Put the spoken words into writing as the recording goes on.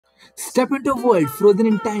Step into a world frozen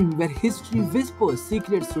in time where history whispers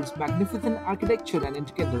secrets through its magnificent architecture and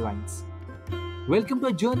intricate designs. Welcome to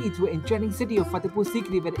a journey through the enchanting city of Fatehpur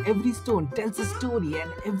Sikri, where every stone tells a story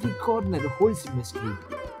and every corner holds mystery.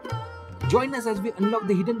 Join us as we unlock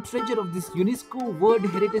the hidden treasure of this UNESCO World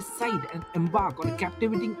Heritage Site and embark on a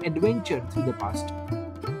captivating adventure through the past.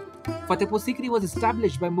 Fatehpur Sikri was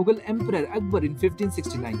established by Mughal Emperor Akbar in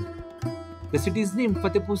 1569. The city's name,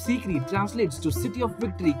 Fatehpur Sikri, translates to City of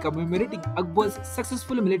Victory, commemorating Akbar's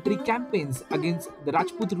successful military campaigns against the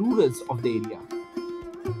Rajput rulers of the area.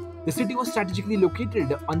 The city was strategically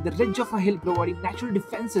located on the ridge of a hill, providing natural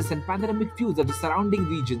defenses and panoramic views of the surrounding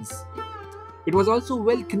regions. It was also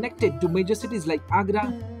well connected to major cities like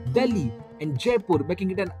Agra, Delhi, and Jaipur,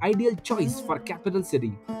 making it an ideal choice for a capital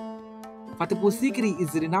city. Fatehpur Sikri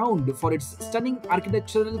is renowned for its stunning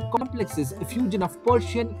architectural complexes, a fusion of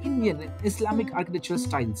Persian, Indian, and Islamic architectural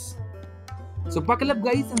styles. So buckle up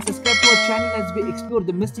guys and subscribe to our channel as we explore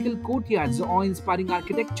the mystical courtyards, awe-inspiring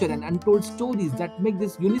architecture and untold stories that make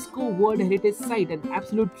this UNESCO World Heritage Site an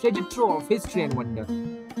absolute treasure trove of history and wonder.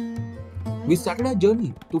 We started our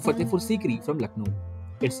journey to Fatehpur Sikri from Lucknow.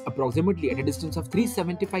 It's approximately at a distance of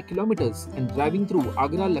 375 kilometers, and driving through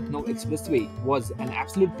Agra-Lucknow Expressway was an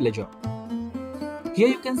absolute pleasure. Here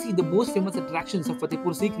you can see the most famous attractions of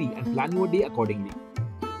Fatehpur Sikri and plan your day accordingly.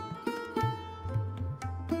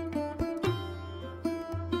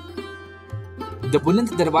 The Buland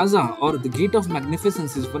Darwaza, or the Gate of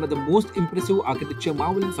Magnificence, is one of the most impressive architecture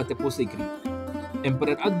marvel in Fatehpur Sikri.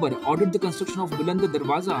 Emperor Akbar ordered the construction of Buland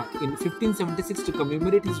Darwaza in 1576 to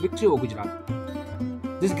commemorate his victory over Gujarat.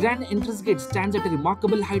 This grand entrance gate stands at a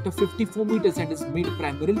remarkable height of 54 meters and is made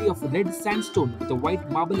primarily of red sandstone with white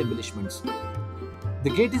marble embellishments. The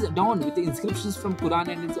gate is adorned with the inscriptions from Quran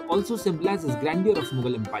and it also symbolizes grandeur of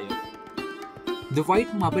Mughal Empire. The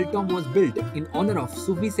white marble tomb was built in honor of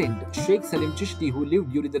Sufi saint Sheikh Salim Chishti, who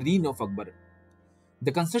lived during the reign of Akbar.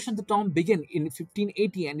 The construction of the tomb began in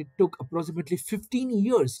 1580 and it took approximately 15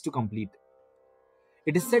 years to complete.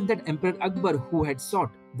 It is said that Emperor Akbar, who had sought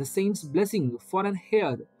the saint's blessing for an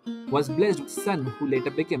heir, was blessed with a son who later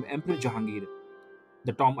became Emperor Jahangir.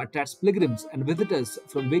 The tomb attracts pilgrims and visitors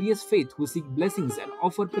from various faiths who seek blessings and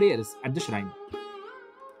offer prayers at the shrine.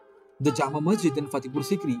 The Jama Masjid in Fatehpur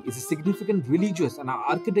Sikri is a significant religious and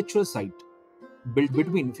architectural site. Built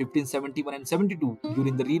between 1571 and 72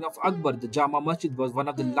 during the reign of Akbar, the Jama Masjid was one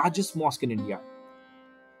of the largest mosques in India.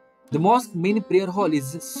 The mosque's main prayer hall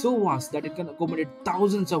is so vast that it can accommodate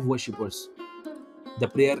thousands of worshippers. The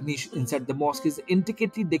prayer niche inside the mosque is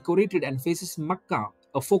intricately decorated and faces Makkah,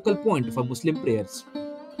 a focal point for Muslim prayers.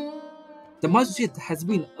 The masjid has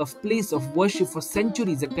been a place of worship for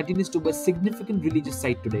centuries and continues to be a significant religious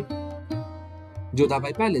site today.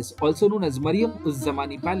 Jodhabai'sPalace, also known as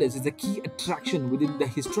Mariam-uz-Zamani Palace, is a key attraction within the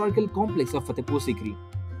historical complex of Fatehpur Sikri.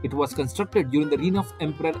 It was constructed during the reign of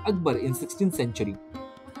Emperor Akbar in 16th century.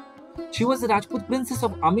 She was the Rajput princess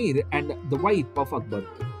of Amir and the wife of Akbar.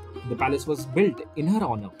 The palace was built in her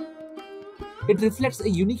honor. It reflects a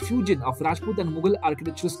unique fusion of Rajput and Mughal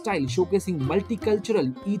architectural style, showcasing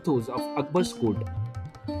multicultural ethos of Akbar's court.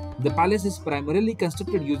 The palace is primarily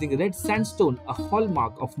constructed using red sandstone, a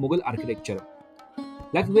hallmark of Mughal architecture.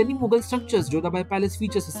 Like many Mughal structures, Jodhabai'sPalace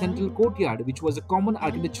features a central courtyard, which was a common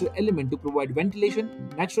architectural element to provide ventilation,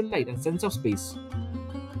 natural light, and sense of space.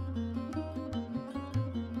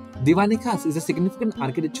 Diwan-e-Khas is a significant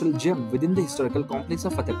architectural gem within the historical complex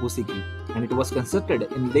of Fatehpur Sikri, and it was constructed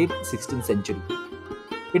in late 16th century.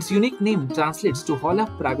 Its unique name translates to Hall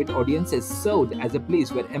of Private Audiences, served as a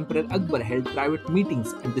place where Emperor Akbar held private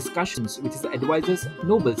meetings and discussions with his advisors,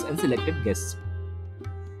 nobles, and selected guests.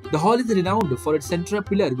 The hall is renowned for its central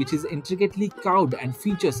pillar, which is intricately carved and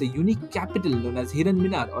features a unique capital known as Hiran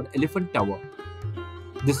Minar or Elephant Tower.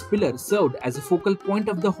 This pillar served as a focal point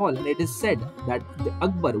of the hall, and it is said that the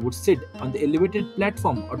Akbar would sit on the elevated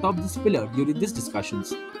platform atop this pillar during these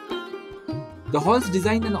discussions. The hall's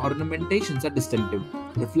design and ornamentations are distinctive,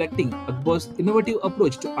 reflecting Akbar's innovative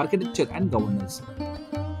approach to architecture and governance.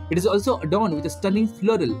 It is also adorned with a stunning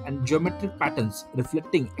floral and geometric patterns,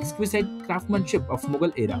 reflecting exquisite craftsmanship of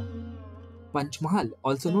Mughal era. Panch Mahal,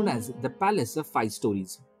 also known as the Palace of Five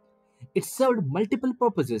Stories. It served multiple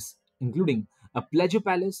purposes, including a pleasure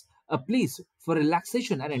palace, a place for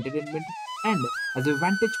relaxation and entertainment, and as a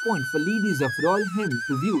vantage point for ladies of royal hem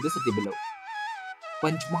to view the city below.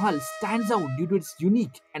 Panch Mahal stands out due to its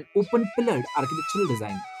unique and open-pillared architectural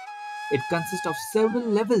design. It consists of several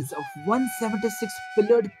levels of 176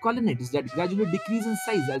 pillared colonnades that gradually decrease in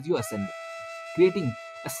size as you ascend, creating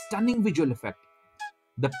a stunning visual effect.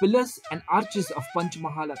 The pillars and arches of Panch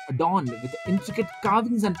Mahal are adorned with intricate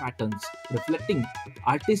carvings and patterns, reflecting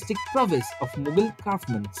artistic prowess of Mughal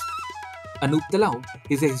craftsmen. Anup Talao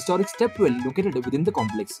is a historic stepwell located within the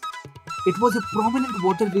complex. It was a prominent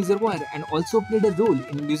water reservoir and also played a role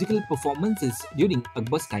in musical performances during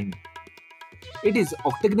Akbar's time. It is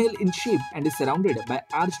octagonal in shape and is surrounded by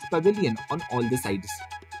arched pavilion on all the sides.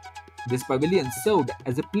 This pavilion served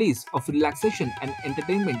as a place of relaxation and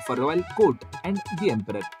entertainment for royal court and the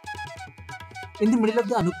emperor. In the middle of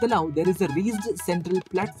the Anup Talao, there is a raised central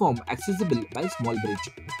platform accessible by a small bridge.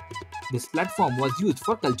 This platform was used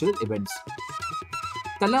for cultural events.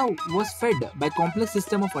 Talao was fed by a complex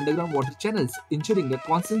system of underground water channels, ensuring a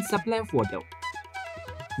constant supply of water.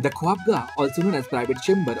 The Khwabgah, also known as private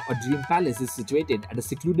chamber or dream palace, is situated at a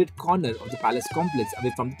secluded corner of the palace complex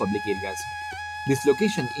away from the public areas. This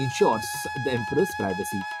location ensures the emperor's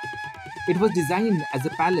privacy. It was designed as a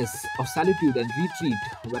palace of solitude and retreat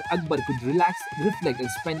where Akbar could relax, reflect and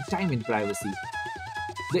spend time in privacy.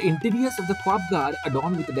 The interiors of the Khwabgah are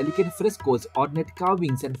adorned with delicate frescoes, ornate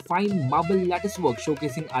carvings and fine marble latticework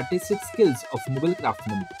showcasing artistic skills of Mughal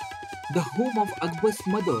craftsmen. The home of Akbar's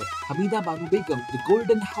mother, Hamida Banu Begum, the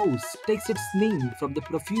Golden House, takes its name from the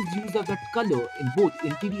profuse use of that color in both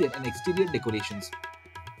interior and exterior decorations.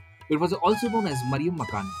 It was also known as Mariam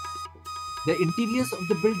Makan. The interiors of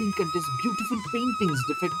the building contains beautiful paintings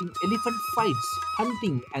depicting elephant fights,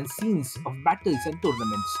 hunting and scenes of battles and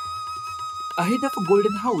tournaments. Ahead of a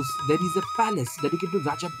golden house, there is a palace dedicated to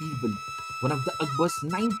Raja Birbal, one of the Akbar's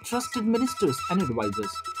 9 trusted ministers and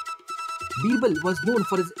advisors. Birbal was known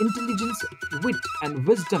for his intelligence, wit and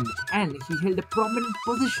wisdom, and he held a prominent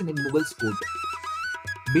position in Mughal's court.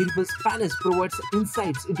 Birbal's Palace provides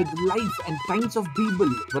insights into the life and times of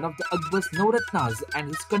Birbal, one of the Akbar's Navratnas, and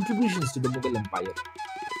his contributions to the Mughal Empire.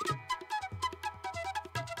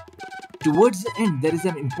 Towards the end, there is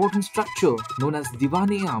an important structure known as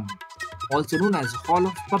Diwan-e-Aam, also known as Hall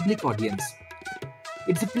of Public Audience.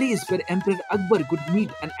 It's a place where Emperor Akbar could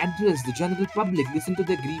meet and address the general public, listen to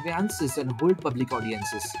their grievances, and hold public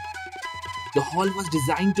audiences. The hall was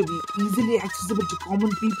designed to be easily accessible to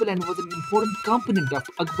common people and was an important component of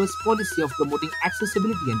Akbar's policy of promoting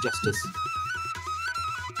accessibility and justice.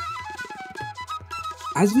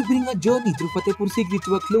 As we bring our journey through Fatehpur Sikri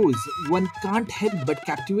to a close, one can't help but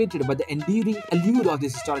captivated by the endearing allure of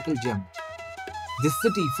this historical gem. This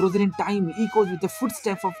city, frozen in time, echoes with the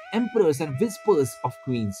footsteps of emperors and whispers of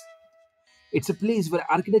queens. It's a place where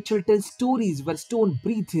architecture tells stories, where stone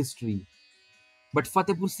breathes history. But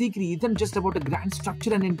Fatehpur Sikri isn't just about a grand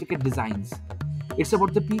structure and intricate designs. It's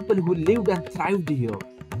about the people who lived and thrived here.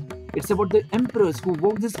 It's about the emperors who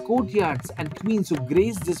walked these courtyards and queens who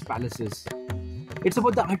graced these palaces. It's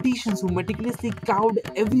about the artisans who meticulously carved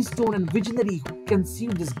every stone and visionary who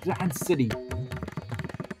conceived this grand city.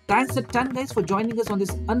 Thanks a ton guys for joining us on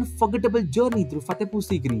this unforgettable journey through Fatehpur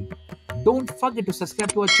Sikri. Don't forget to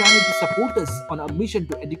subscribe to our channel to support us on our mission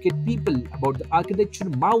to educate people about the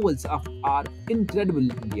architectural marvels of our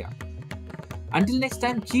incredible India. Until next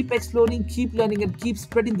time, keep exploring, keep learning and keep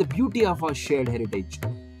spreading the beauty of our shared heritage.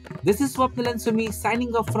 This is Swapnil and Sumi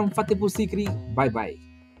signing off from Fatehpur Sikri. Bye bye.